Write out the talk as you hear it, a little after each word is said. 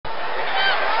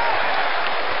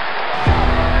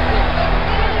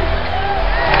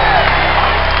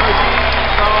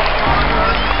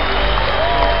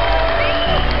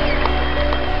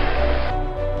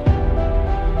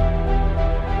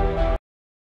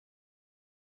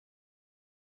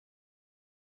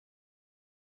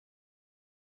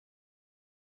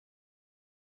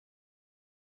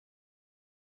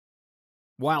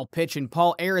While Pitchin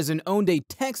Paul Arizin owned a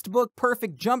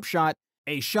textbook-perfect jump shot,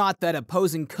 a shot that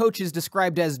opposing coaches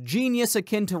described as genius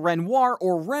akin to Renoir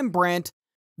or Rembrandt,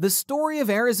 the story of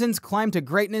Arizin's climb to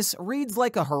greatness reads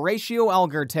like a Horatio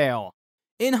Alger tale.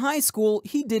 In high school,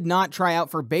 he did not try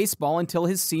out for baseball until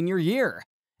his senior year,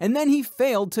 and then he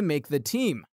failed to make the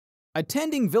team.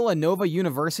 Attending Villanova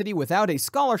University without a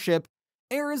scholarship,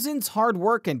 Arizin's hard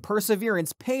work and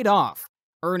perseverance paid off,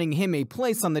 earning him a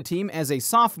place on the team as a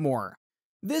sophomore.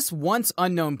 This once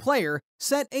unknown player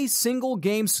set a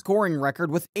single-game scoring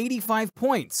record with 85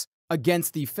 points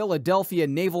against the Philadelphia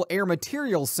Naval Air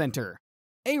Materials Center,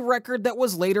 a record that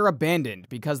was later abandoned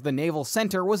because the Naval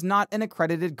Center was not an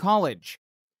accredited college.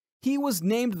 He was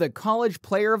named the College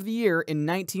Player of the Year in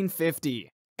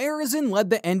 1950. Arizin led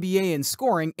the NBA in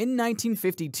scoring in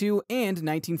 1952 and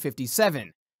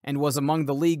 1957, and was among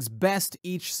the league's best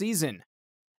each season.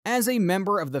 As a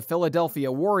member of the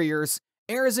Philadelphia Warriors,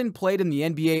 Arizin played in the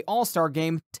NBA All-Star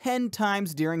Game 10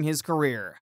 times during his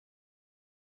career.